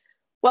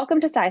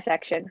Welcome to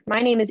SciSection.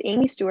 My name is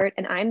Amy Stewart,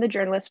 and I'm the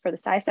journalist for the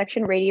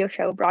SciSection radio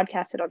show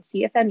broadcasted on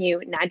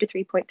CFMU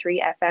 93.3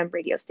 FM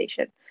radio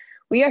station.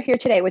 We are here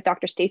today with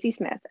Dr. Stacy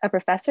Smith, a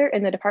professor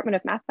in the Department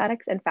of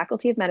Mathematics and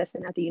Faculty of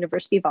Medicine at the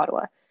University of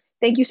Ottawa.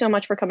 Thank you so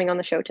much for coming on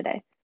the show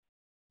today.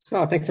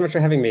 Oh, thanks so much for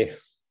having me.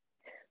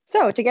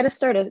 So to get us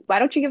started, why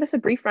don't you give us a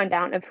brief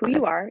rundown of who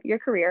you are, your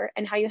career,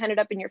 and how you ended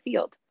up in your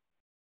field?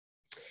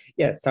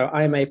 Yes, so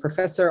I'm a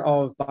professor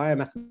of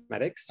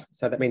biomathematics.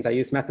 So that means I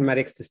use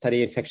mathematics to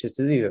study infectious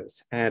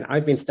diseases. And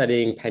I've been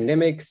studying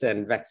pandemics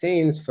and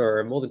vaccines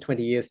for more than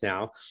 20 years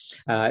now.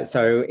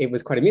 So it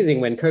was quite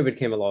amusing when COVID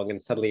came along and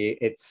suddenly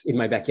it's in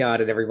my backyard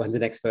and everyone's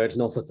an expert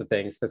and all sorts of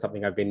things for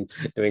something I've been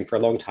doing for a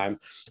long time.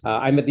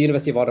 I'm at the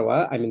University of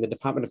Ottawa. I'm in the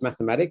Department of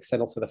Mathematics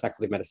and also the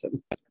Faculty of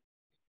Medicine.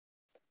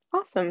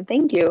 Awesome,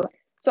 thank you.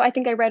 So I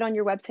think I read on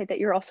your website that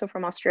you're also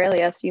from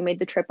Australia, so you made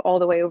the trip all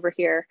the way over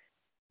here.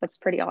 That's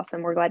pretty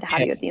awesome. We're glad to have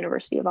you at the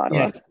University of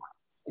Ottawa. Yes.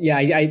 Yeah,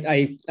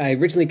 I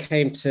originally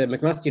came to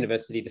McMaster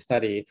University to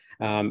study.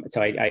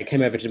 So I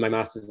came over to do my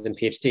master's and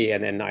PhD,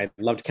 and then I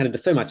loved Canada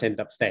so much I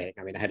ended up staying.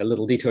 I mean, I had a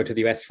little detour to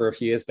the US for a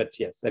few years, but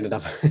yes, ended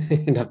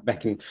up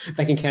back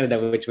in Canada,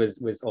 which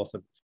was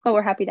awesome. Oh,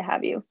 we're happy to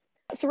have you.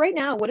 So right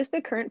now, what is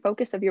the current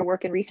focus of your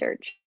work and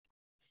research?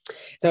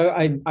 So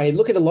I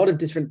look at a lot of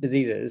different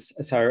diseases.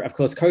 So of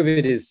course,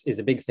 COVID is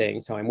a big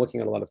thing. So I'm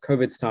working on a lot of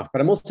COVID stuff, but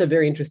I'm also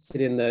very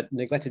interested in the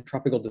neglected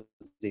tropical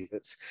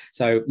diseases.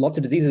 So lots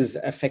of diseases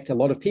affect a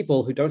lot of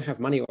people who don't have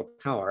money or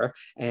power,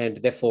 and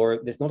therefore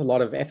there's not a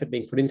lot of effort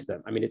being put into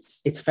them. I mean,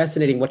 it's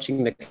fascinating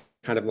watching the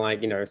kind of like,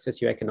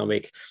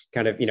 socioeconomic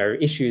kind of,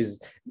 issues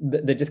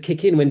that just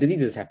kick in when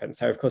diseases happen.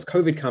 So of course,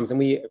 COVID comes and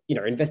we,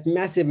 invest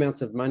massive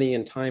amounts of money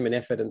and time and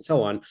effort and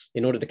so on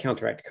in order to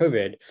counteract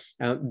COVID.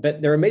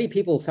 But there are many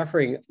people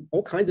suffering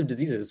all kinds of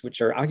diseases,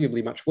 which are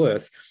arguably much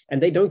worse,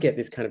 and they don't get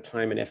this kind of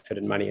time and effort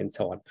and money and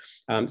so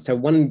on. So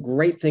one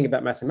great thing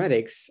about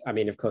mathematics, I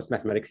mean, of course,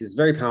 mathematics is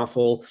very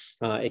powerful.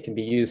 It can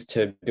be used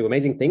to do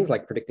amazing things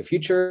like predict the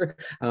future.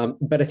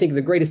 But I think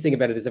the greatest thing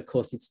about it is, of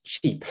course, it's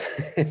cheap.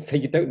 So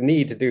you don't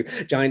need to do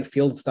giant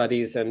field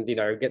studies and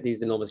get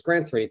these enormous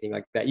grants or anything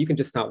like that. You can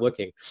just start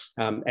working,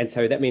 and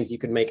so that means you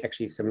can make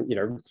actually some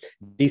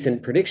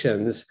decent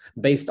predictions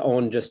based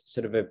on just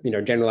sort of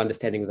a general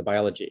understanding of the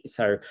biology.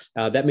 So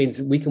that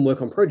means we can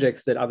work on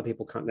projects that other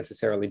people can't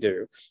necessarily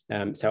do.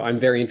 So I'm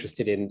very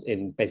interested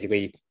in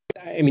basically,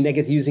 I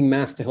guess, using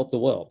math to help the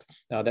world.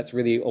 That's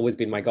really always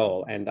been my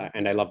goal, and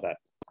I love that.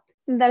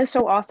 That is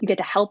so awesome. You get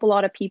to help a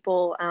lot of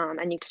people,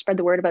 and you can spread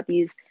the word about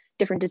these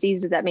different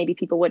diseases that maybe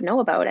people wouldn't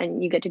know about,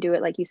 and you get to do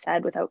it, like you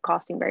said, without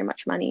costing very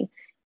much money.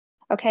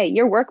 Okay,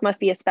 your work must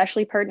be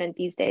especially pertinent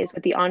these days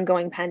with the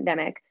ongoing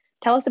pandemic.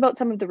 Tell us about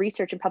some of the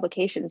research and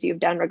publications you've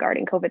done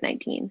regarding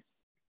COVID-19.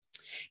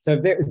 So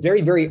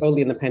very, very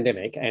early in the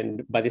pandemic,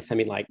 and by this I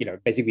mean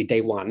basically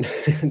day one,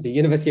 the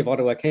University of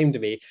Ottawa came to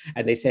me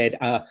and they said,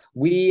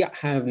 we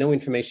have no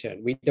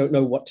information. We don't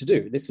know what to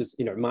do. This was,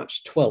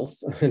 March 12th,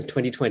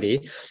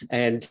 2020.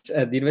 And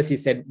the university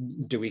said,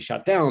 do we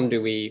shut down?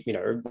 Do we,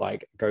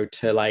 go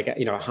to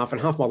a half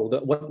and half model?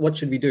 What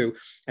should we do?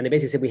 And they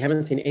basically said, we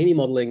haven't seen any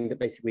modeling that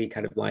basically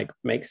kind of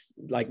makes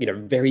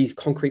very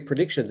concrete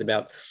predictions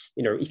about,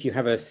 if you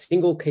have a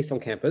single case on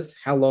campus,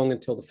 how long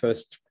until the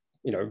first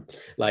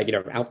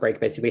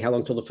outbreak, basically how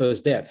long till the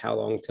first death, how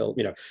long till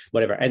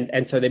whatever.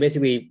 And so they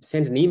basically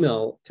sent an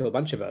email to a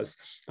bunch of us.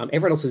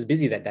 Everyone else was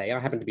busy that day. I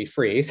happened to be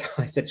free, so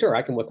I said, sure,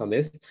 I can work on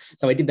this.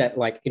 So I did that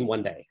in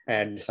one day.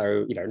 And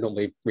so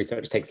normally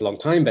research takes a long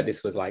time, but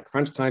this was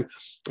crunch time.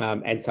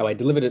 And so I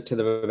delivered it to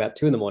them about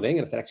 2 a.m, and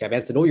I said, actually, I've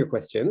answered all your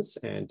questions,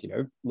 and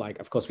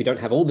of course we don't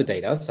have all the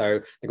data. So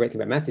the great thing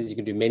about math is you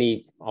can do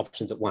many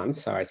options at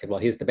once. So I said, well,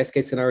 here's the best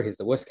case scenario, here's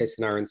the worst case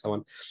scenario, and so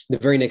on. The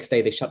very next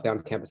day they shut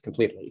down campus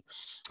completely.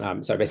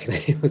 So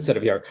basically, it was sort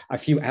of a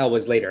few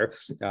hours later,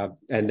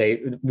 and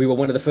we were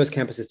one of the first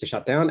campuses to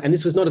shut down. And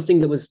this was not a thing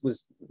that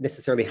was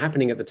necessarily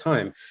happening at the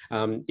time.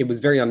 It was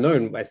very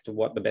unknown as to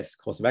what the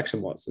best course of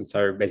action was. And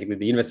so basically,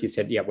 the university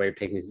said, yeah, we're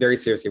taking this very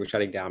seriously. We're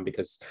shutting down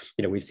because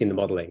we've seen the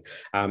modeling.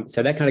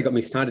 So that kind of got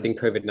me started in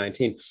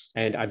COVID-19,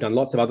 and I've done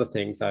lots of other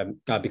things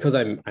because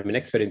I'm an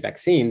expert in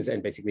vaccines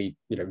and basically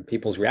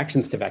people's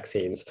reactions to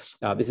vaccines.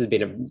 This has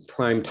been a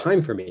prime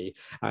time for me.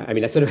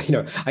 I sort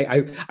of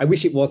I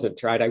wish it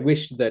wasn't, right? I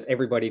wish that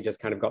everybody just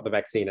kind of got the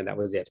vaccine and that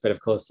was it. But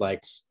of course,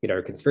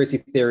 conspiracy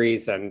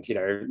theories and,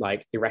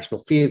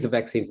 irrational fears of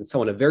vaccines and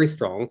so on are very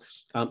strong.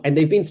 And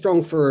they've been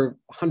strong for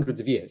hundreds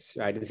of years,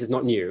 right? This is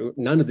not new.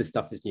 None of this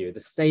stuff is new. The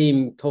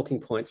same talking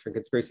points from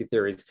conspiracy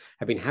theories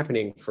have been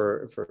happening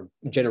for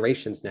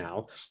generations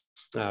now.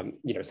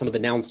 Some of the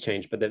nouns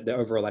change, but the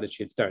overall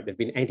attitudes don't. There've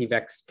been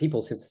anti-vax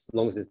people since as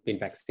long as there's been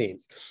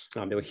vaccines.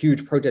 There were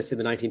huge protests in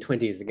the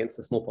 1920s against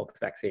the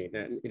smallpox vaccine.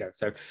 And,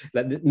 so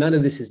none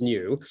of this is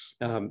new.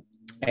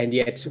 And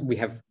yet we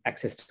have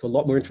access to a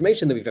lot more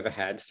information than we've ever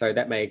had. So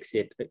that makes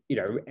it,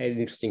 an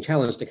interesting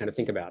challenge to kind of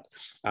think about.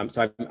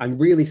 So I'm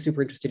really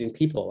super interested in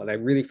people, and I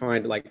really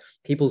find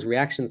people's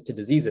reactions to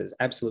diseases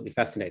absolutely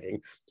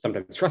fascinating,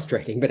 sometimes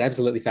frustrating, but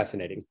absolutely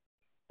fascinating.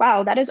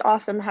 Wow, that is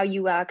awesome how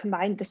you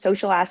combine the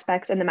social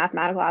aspects and the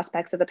mathematical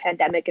aspects of the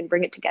pandemic and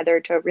bring it together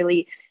to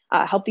really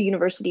help the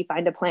university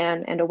find a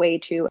plan and a way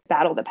to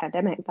battle the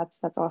pandemic.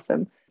 That's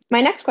awesome.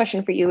 My next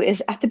question for you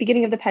is, at the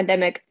beginning of the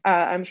pandemic,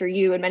 I'm sure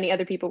you and many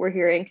other people were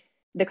hearing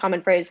the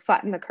common phrase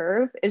flatten the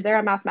curve. Is there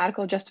a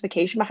mathematical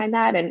justification behind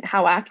that, and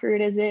how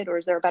accurate is it, or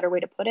is there a better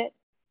way to put it?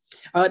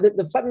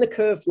 The flatten the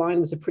curve line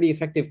was a pretty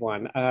effective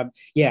one.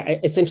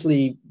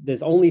 Essentially,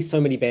 there's only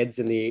so many beds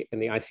in the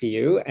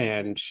ICU,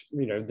 and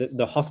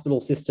the hospital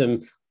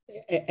system,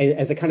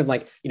 as a kind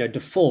of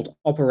default,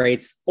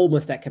 operates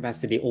almost at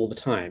capacity all the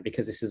time,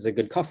 because this is a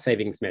good cost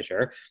savings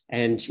measure.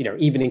 And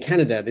even in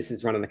Canada, this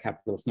is run on a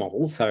capitalist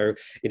model. So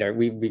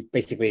we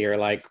basically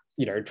are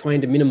trying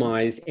to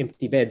minimize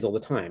empty beds all the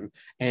time.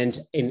 And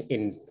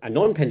in a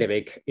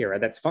non-pandemic era,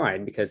 that's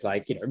fine, because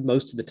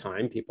most of the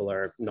time people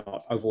are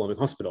not overwhelming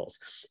hospitals.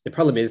 The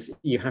problem is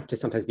you have to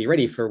sometimes be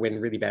ready for when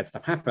really bad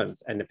stuff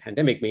happens. And the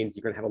pandemic means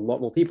you're going to have a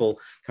lot more people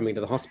coming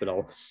to the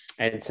hospital.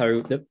 And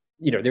so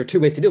there are two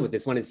ways to deal with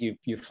this. One is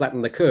you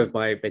flatten the curve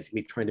by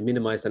basically trying to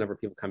minimize the number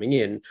of people coming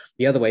in.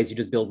 The other way is you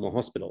just build more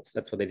hospitals.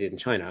 That's what they did in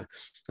China.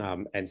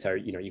 And so,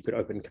 you could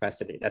open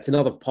capacity. That's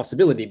another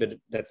possibility, but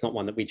that's not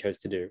one that we chose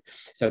to do.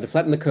 So the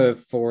flatten the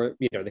curve for,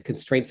 the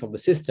constraints of the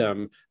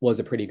system was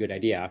a pretty good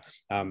idea.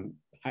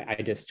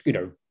 I just,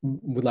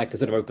 would like to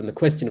sort of open the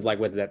question of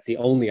whether that's the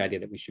only idea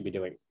that we should be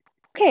doing.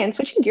 Okay, and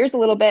switching gears a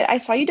little bit, I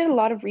saw you did a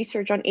lot of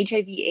research on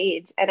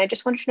HIV/AIDS, and I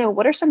just wanted to know,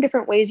 what are some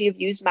different ways you've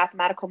used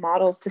mathematical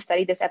models to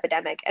study this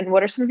epidemic, and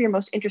what are some of your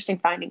most interesting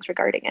findings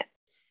regarding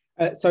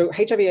it? So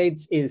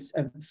HIV/AIDS is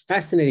a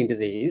fascinating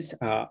disease,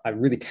 a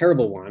really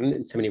terrible one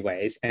in so many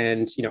ways.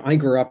 And, I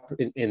grew up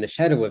in the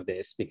shadow of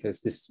this,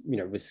 because this,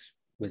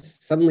 was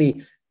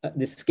suddenly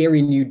this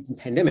scary new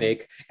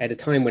pandemic at a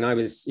time when I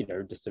was,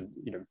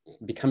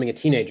 becoming a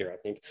teenager, I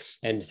think.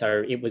 And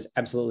so it was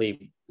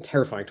absolutely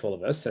terrifying to all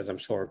of us, as I'm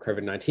sure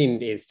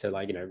COVID-19 is to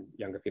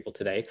younger people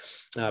today.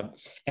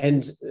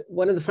 And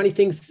one of the funny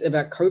things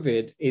about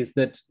COVID is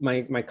that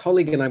my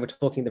colleague and I were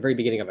talking at the very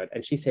beginning of it,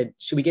 and she said,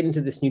 should we get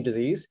into this new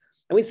disease?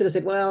 And we sort of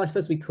said, well, I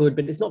suppose we could,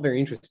 but it's not very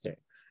interesting.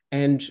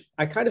 And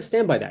I kind of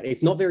stand by that.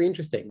 It's not very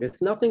interesting.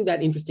 There's nothing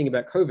that interesting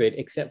about COVID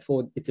except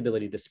for its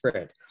ability to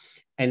spread.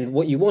 And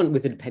what you want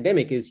with the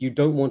pandemic is you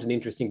don't want an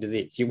interesting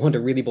disease. You want a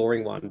really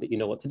boring one that you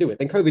know what to do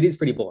with. And COVID is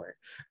pretty boring,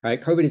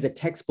 right? COVID is a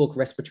textbook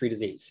respiratory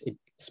disease. It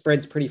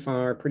spreads pretty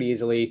far, pretty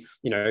easily.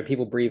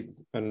 People breathe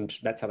and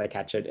that's how they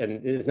catch it.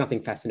 And there's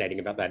nothing fascinating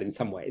about that in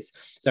some ways.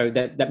 So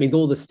that means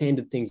all the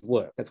standard things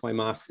work. That's why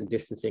masks and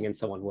distancing and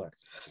so on work.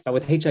 But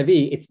with HIV,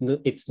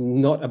 it's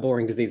not a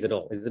boring disease at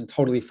all. It's a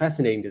totally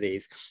fascinating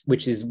disease,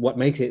 which is what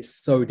makes it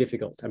so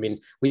difficult. I mean,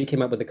 we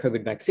came up with a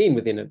COVID vaccine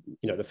within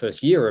the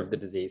first year of the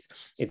disease.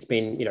 It's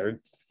been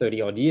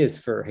 30 odd years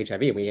for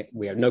HIV.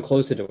 We are no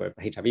closer to a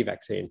HIV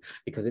vaccine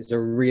because it's a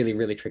really,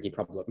 really tricky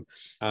problem.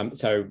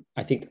 So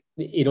I think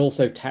it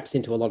also taps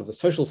into a lot of the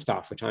social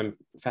stuff, which I'm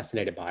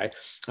fascinated by.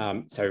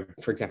 So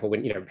for example,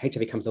 when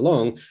HIV comes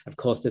along, of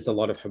course, there's a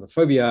lot of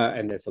homophobia,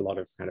 and there's a lot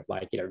of kind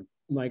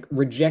of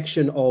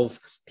rejection of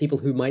people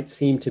who might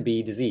seem to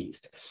be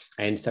diseased.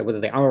 And so whether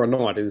they are or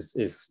not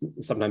is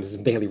sometimes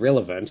barely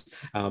relevant.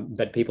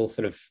 But people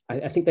sort of,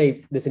 I think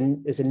there's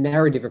a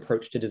narrative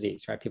approach to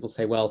disease, right? People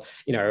say, well,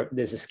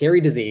 there's a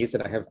scary disease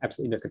that I have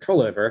absolutely no control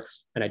over,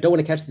 and I don't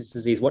want to catch this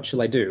disease. What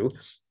shall I do?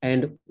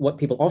 And what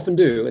people often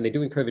do, and they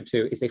do in COVID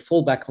too, is they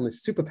fall back on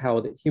this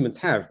superpower that humans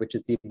have, which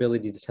is the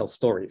ability to tell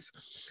stories.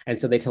 And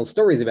so they tell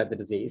stories about the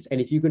disease.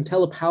 And if you can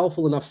tell a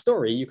powerful enough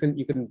story, you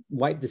can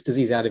wipe this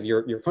disease out of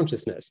your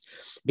consciousness.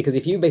 Because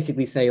if you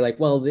basically say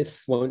well,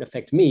 this won't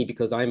affect me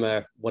because I'm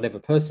a whatever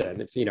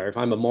person, if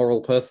I'm a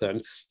moral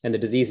person and the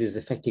disease is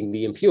affecting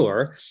the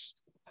impure,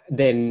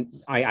 then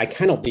I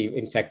cannot be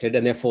infected,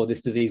 and therefore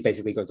this disease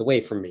basically goes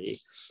away from me.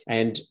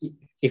 And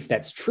if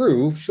that's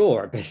true,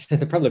 sure. But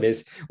the problem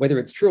is whether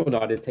it's true or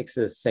not, it takes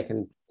a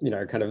second,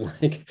 kind of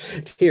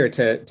tier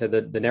to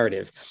the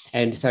narrative.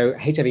 And so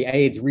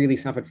HIV/AIDS really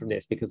suffered from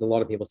this because a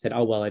lot of people said,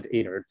 oh, well,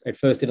 at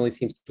first it only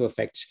seems to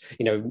affect,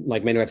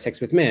 men who have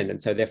sex with men.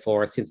 And so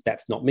therefore, since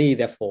that's not me,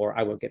 therefore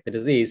I won't get the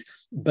disease.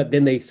 But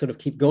then they sort of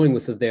keep going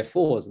with the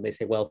therefores, and they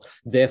say, well,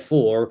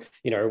 therefore,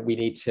 we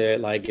need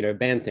to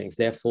ban things.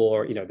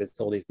 Therefore, there's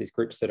all these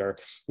groups that are,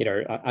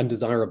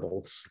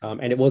 undesirable.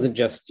 And it wasn't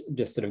just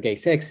sort of gay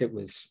sex. It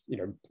was,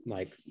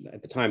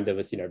 at the time there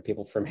was,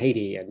 people from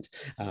Haiti, and,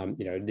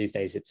 these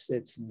days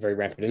it's very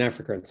rampant in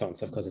Africa and so on.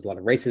 So of course there's a lot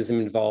of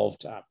racism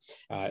involved.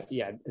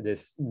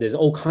 There's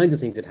all kinds of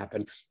things that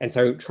happen. And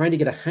so trying to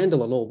get a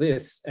handle on all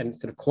this and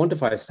sort of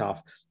quantify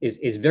stuff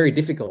is very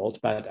difficult.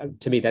 But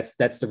to me,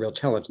 that's the real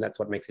challenge, and that's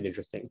what makes it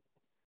interesting.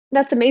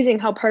 That's amazing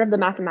how part of the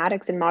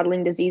mathematics in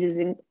modeling diseases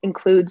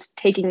includes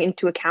taking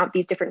into account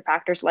these different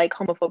factors like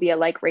homophobia,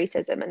 like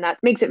racism. And that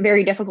makes it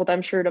very difficult,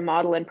 I'm sure, to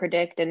model and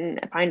predict and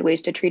find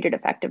ways to treat it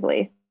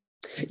effectively.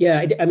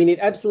 Yeah, I mean, it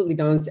absolutely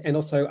does. And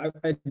also,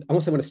 I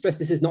also want to stress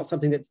this is not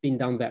something that's been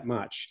done that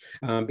much,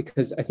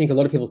 because I think a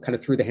lot of people kind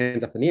of threw their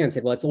hands up in the air and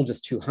said, well, it's all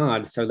just too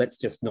hard. So let's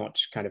just not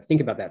kind of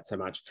think about that so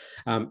much.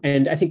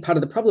 And I think part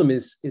of the problem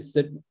is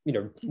that,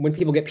 when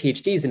people get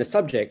PhDs in a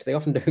subject, they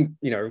often don't,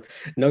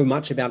 know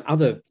much about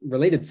other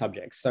related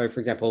subjects. So, for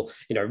example,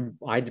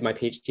 I did my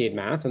PhD in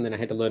math and then I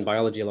had to learn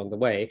biology along the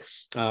way.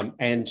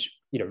 And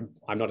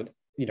I'm not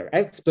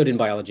expert in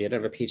biology. I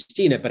don't have a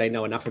PhD in it, but I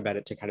know enough about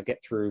it to kind of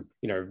get through,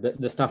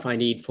 the stuff I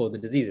need for the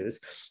diseases.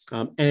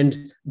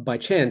 And by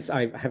chance,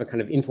 I have a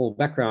kind of informal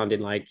background in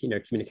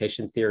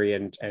communication theory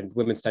and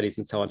women's studies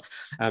and so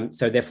on.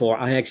 So therefore,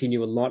 I actually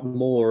knew a lot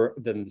more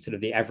than sort of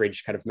the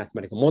average kind of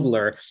mathematical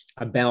modeler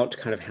about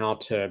kind of how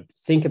to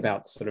think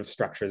about sort of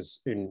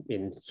structures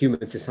in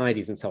human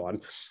societies and so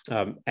on.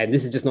 And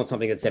this is just not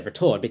something that's ever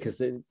taught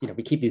because,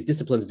 we keep these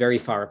disciplines very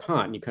far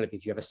apart. And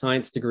if you have a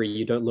science degree,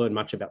 you don't learn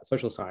much about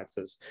social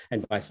sciences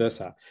and vice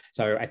versa.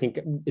 So I think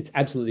it's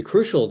absolutely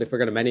crucial if we're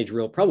going to manage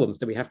real problems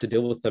that we have to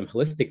deal with them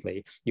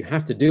holistically. You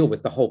have to deal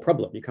with the whole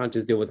problem. You can't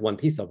just deal with one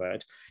piece of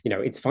it.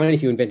 It's fine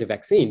if you invent a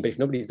vaccine, but if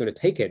nobody's going to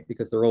take it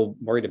because they're all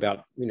worried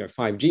about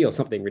 5G or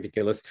something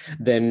ridiculous,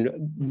 then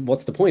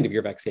what's the point of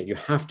your vaccine? You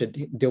have to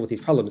deal with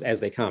these problems as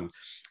they come.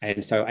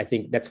 And so I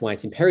think that's why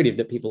it's imperative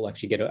that people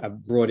actually get a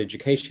broad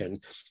education.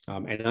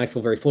 And I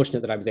feel very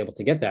fortunate that I was able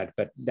to get that,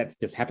 but that's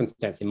just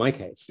happenstance in my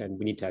case. And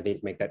we need to, I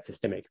think, make that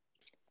systemic.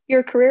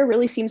 Your career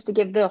really seems to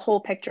give the whole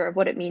picture of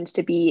what it means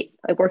to be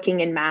working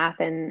in math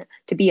and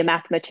to be a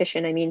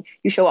mathematician. I mean,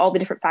 you show all the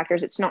different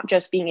factors. It's not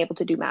just being able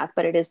to do math,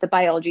 but it is the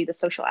biology, the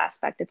social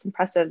aspect. It's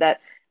impressive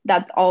that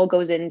that all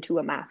goes into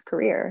a math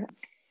career.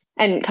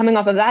 And coming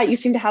off of that, you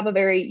seem to have a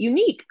very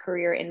unique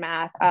career in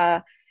math.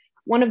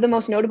 One of the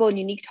most notable and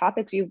unique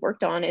topics you've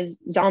worked on is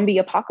zombie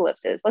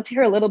apocalypses. Let's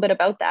hear a little bit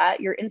about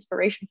that, your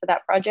inspiration for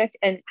that project,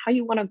 and how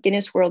you won a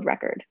Guinness World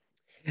Record.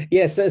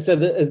 Yeah, so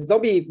the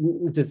zombie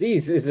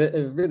disease is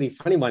a really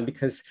funny one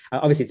because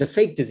obviously it's a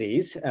fake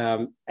disease.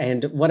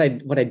 And what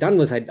I'd done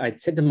was I'd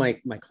said to my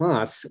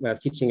class, when I was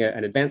teaching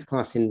an advanced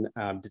class in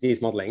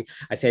disease modeling,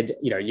 I said,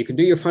 you can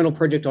do your final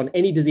project on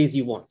any disease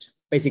you want.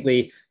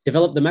 Basically,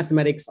 develop the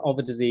mathematics of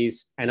a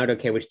disease, and I don't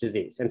care which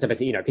disease. And so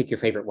basically, pick your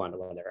favorite one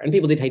or whatever. And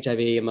people did HIV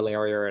and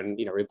malaria and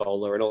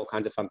Ebola and all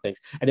kinds of fun things.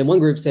 And then one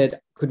group said,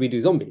 could we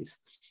do zombies?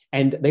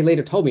 And they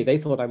later told me they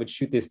thought I would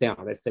shoot this down.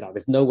 They said, oh,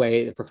 there's no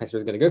way the professor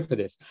is going to go for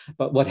this.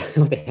 But what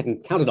they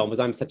hadn't counted on was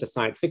I'm such a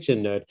science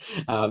fiction nerd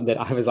that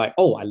I was like,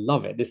 oh, I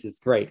love it. This is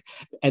great.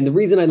 And the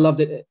reason I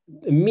loved it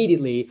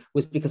immediately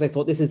was because I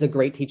thought this is a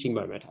great teaching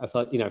moment. I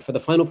thought, for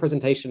the final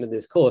presentation in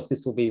this course,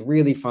 this will be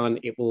really fun.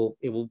 It will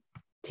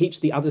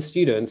teach the other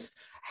students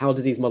how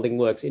disease modeling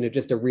works in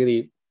just a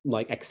really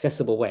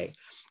accessible way.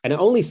 And I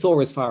only saw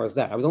as far as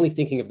that. I was only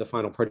thinking of the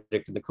final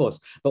project in the course.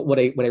 But what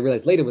I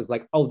realized later was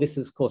oh,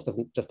 this course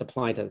doesn't just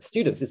apply to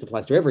students. This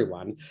applies to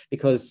everyone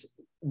because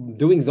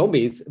doing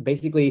zombies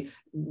basically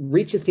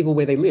reaches people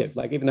where they live.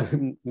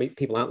 Even though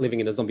people aren't living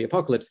in a zombie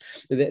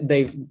apocalypse,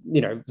 they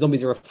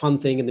zombies are a fun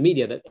thing in the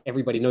media that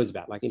everybody knows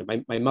about.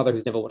 My mother,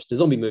 who's never watched a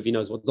zombie movie,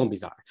 knows what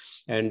zombies are.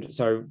 And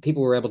so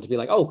people were able to be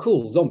like, oh,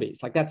 cool, zombies,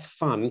 that's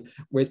fun.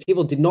 Whereas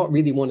people did not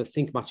really want to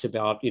think much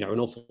about, an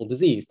awful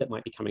disease that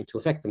might be coming to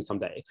affect them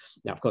someday.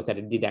 Now, of course,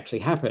 that did actually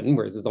happen,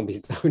 whereas the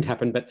zombies don't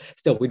happen, but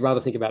still, we'd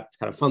rather think about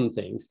kind of fun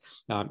things.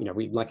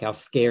 We like our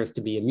scares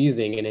to be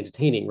amusing and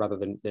entertaining rather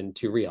than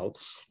too real.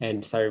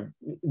 And so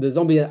the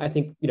zombie, I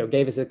think,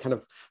 gave us a kind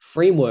of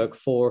framework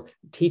for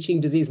teaching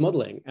disease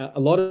modeling. A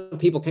lot of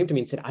people came to me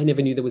and said, I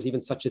never knew there was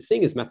even such a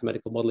thing as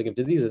mathematical modeling of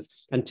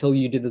diseases until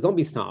you did the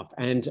zombie stuff.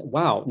 And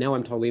wow, now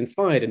I'm totally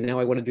inspired. And now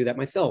I want to do that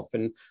myself.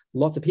 And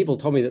lots of people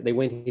told me that they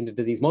went into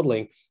disease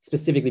modeling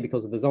specifically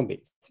because of the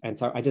zombies. And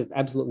so I just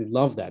absolutely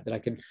love that I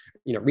could,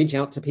 reach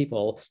out to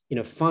people in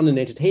a fun and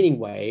entertaining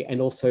way.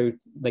 And also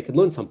they could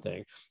learn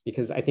something,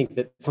 because I think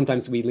that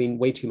sometimes we lean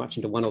way too much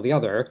into one or the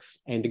other.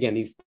 And again,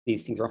 these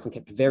things are often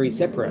kept very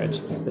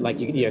separate.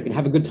 You can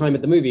have a good time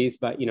at the movies,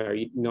 but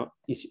you're not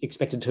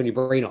expected to turn your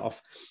brain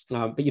off.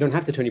 But you don't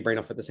have to turn your brain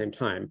off at the same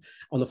time.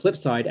 On the flip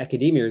side,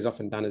 academia is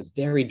often done as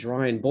very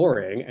dry and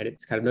boring, and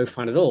it's kind of no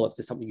fun at all. It's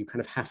just something you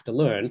kind of have to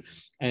learn,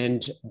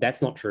 and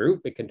that's not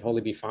true. It can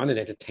totally be fun and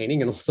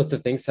entertaining and all sorts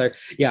of things. So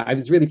yeah, I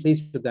was really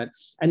pleased with that.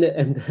 And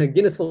the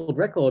Guinness World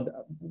Record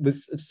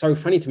was so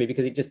funny to me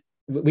because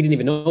we didn't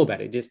even know about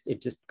it.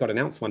 It just got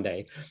announced one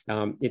day.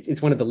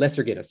 It's one of the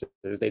lesser Guinnesses.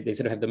 They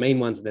sort of have the main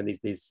ones and then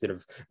these sort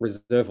of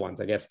reserve ones,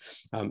 I guess.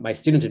 My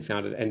student had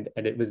found it,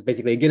 and it was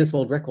basically a Guinness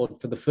World Record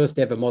for the first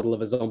ever model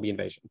of a zombie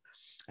invasion.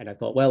 And I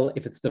thought, well,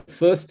 if it's the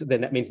first,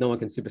 then that means no one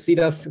can supersede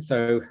us.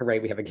 So hooray,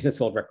 we have a Guinness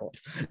World Record.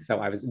 So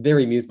I was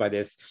very amused by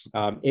this.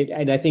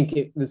 And I think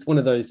it was one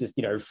of those just,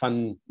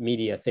 fun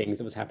media things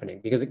that was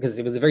happening because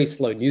it was a very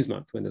slow news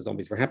month when the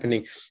zombies were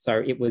happening.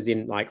 So it was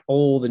in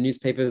all the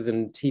newspapers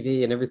and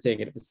TV and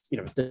everything. And it was,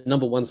 it's the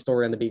 #1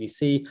 story on the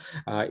BBC.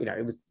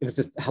 It was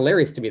just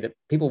hilarious to me that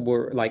people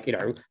were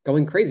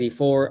going crazy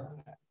for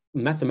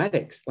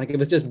mathematics. Like, it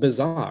was just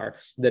bizarre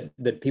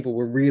that people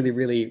were really,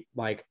 really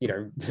like,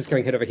 just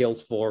going head over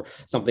heels for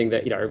something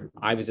that,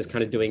 I was just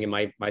kind of doing in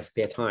my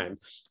spare time.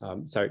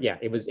 So yeah,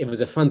 it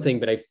was a fun thing,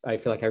 but I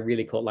feel like I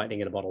really caught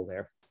lightning in a bottle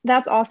there.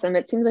 That's awesome.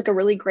 It seems like a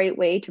really great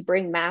way to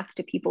bring math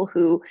to people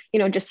who,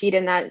 just see it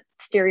in that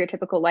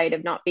stereotypical light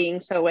of not being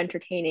so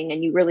entertaining.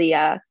 And you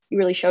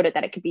really showed it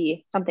that it could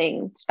be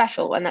something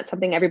special, and that's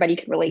something everybody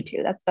can relate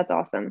to. That's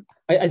awesome.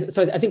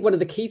 So I think one of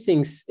the key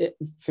things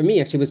for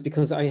me actually was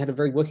because I had a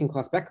very working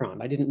class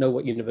background. I didn't know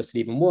what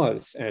university even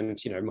was. And,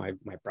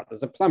 my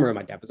brother's a plumber,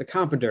 my dad was a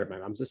carpenter, my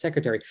mom's a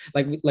secretary.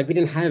 Like we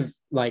didn't have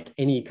like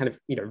any kind of,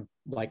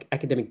 like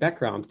academic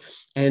background.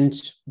 And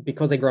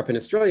because I grew up in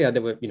Australia,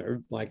 there were,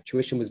 like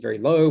tuition was very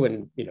low,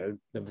 and,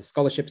 there were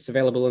scholarships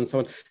available and so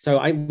on. So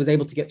I was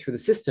able to get through the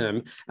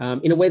system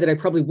in a way that I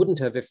probably wouldn't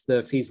have if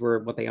the fees were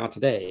what they are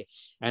today.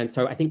 And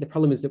so I think the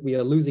problem is that we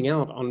are losing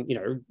out on,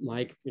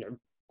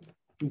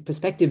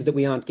 perspectives that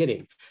we aren't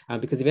getting,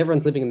 because if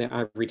everyone's living in their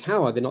ivory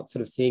tower, they're not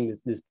sort of seeing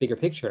this bigger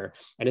picture.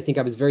 And I think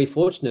I was very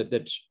fortunate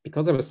that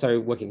because I was so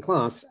working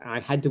class, I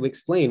had to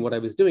explain what I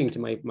was doing to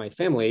my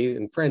family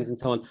and friends and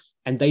so on.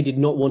 And they did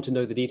not want to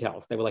know the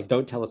details. They were like,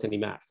 don't tell us any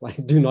math.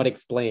 Like, do not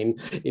explain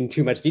in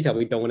too much detail.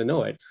 We don't want to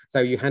know it. So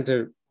you had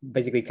to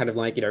basically kind of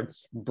like,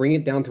 bring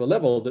it down to a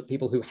level that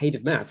people who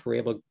hated math were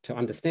able to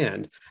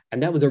understand.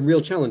 And that was a real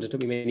challenge. It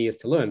took me many years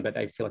to learn, but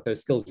I feel like those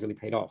skills really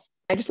paid off.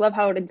 I just love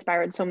how it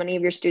inspired so many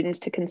of your students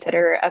to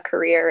consider a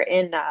career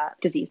in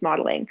disease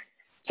modeling.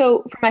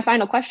 So for my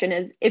final question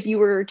is, if you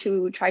were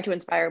to try to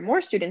inspire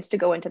more students to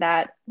go into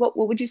that, what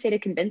would you say to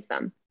convince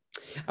them?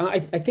 I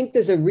think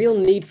there's a real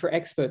need for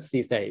experts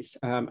these days.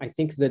 I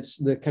think that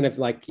the kind of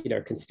like,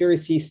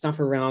 conspiracy stuff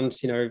around,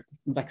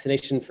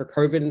 vaccination for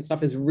COVID and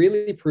stuff has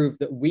really proved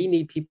that we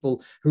need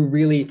people who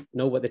really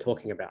know what they're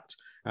talking about.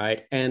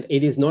 Right. And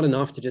it is not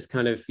enough to just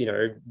kind of,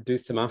 do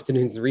some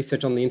afternoons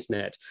research on the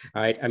internet.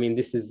 Right. I mean,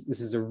 this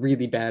is a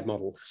really bad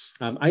model.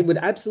 I would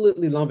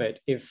absolutely love it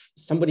if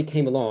somebody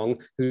came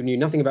along who knew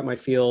nothing about my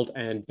field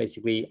and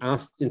basically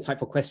asked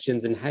insightful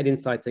questions and had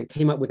insights and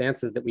came up with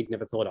answers that we'd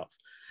never thought of.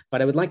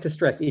 But I would like to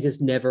stress it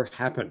has never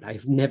happened.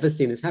 I've never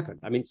seen this happen.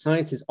 I mean,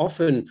 science is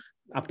often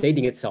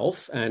updating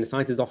itself and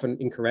science is often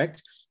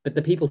incorrect, but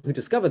the people who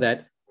discover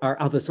that are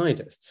other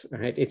scientists,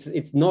 right?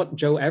 It's not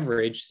Joe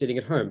Average sitting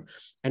at home.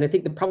 And I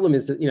think the problem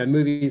is that,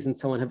 movies and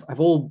so on have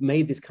all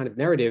made this kind of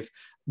narrative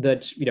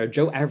that,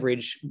 Joe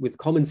Average with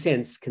common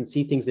sense can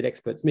see things that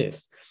experts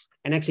miss.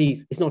 And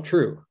actually, it's not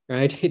true,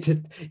 right?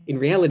 In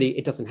reality,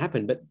 it doesn't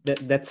happen. But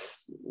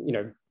that's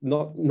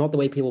not the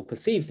way people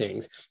perceive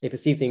things. They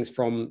perceive things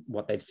from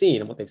what they've seen,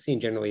 and what they've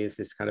seen generally is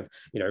this kind of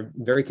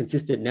very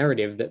consistent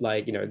narrative that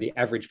the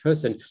average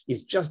person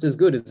is just as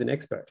good as an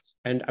expert.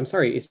 And I'm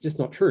sorry, it's just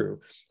not true.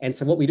 And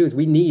so what we do is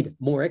we need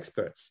more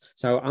experts.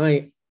 So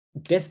I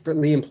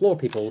desperately implore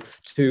people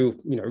to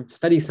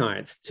study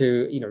science,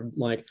 to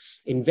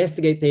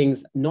investigate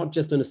things not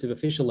just on a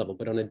superficial level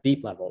but on a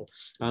deep level,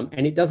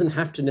 and it doesn't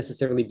have to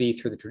necessarily be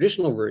through the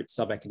traditional routes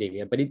of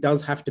academia, but it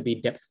does have to be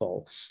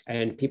depthful,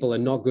 and people are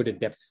not good at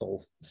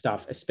depthful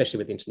stuff, especially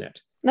with the internet.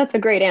 That's a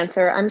great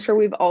answer. I'm sure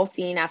we've all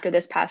seen after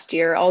this past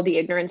year all the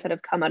ignorance that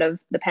have come out of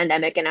the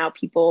pandemic and how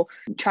people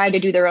try to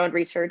do their own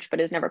research but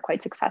is never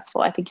quite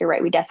successful. I think you're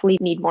right. We definitely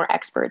need more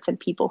experts and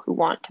people who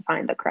want to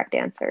find the correct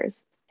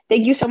answers.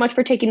 Thank you so much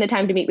for taking the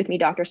time to meet with me,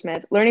 Dr.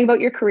 Smith. Learning about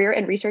your career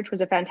and research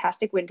was a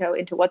fantastic window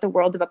into what the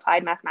world of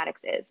applied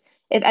mathematics is.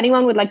 If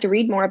anyone would like to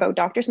read more about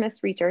Dr.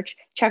 Smith's research,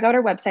 check out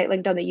our website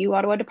linked on the U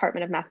Ottawa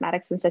Department of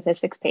Mathematics and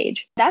Statistics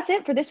page. That's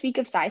it for this week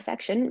of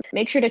SciSection.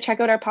 Make sure to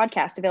check out our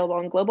podcast available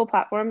on global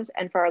platforms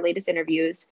and for our latest interviews.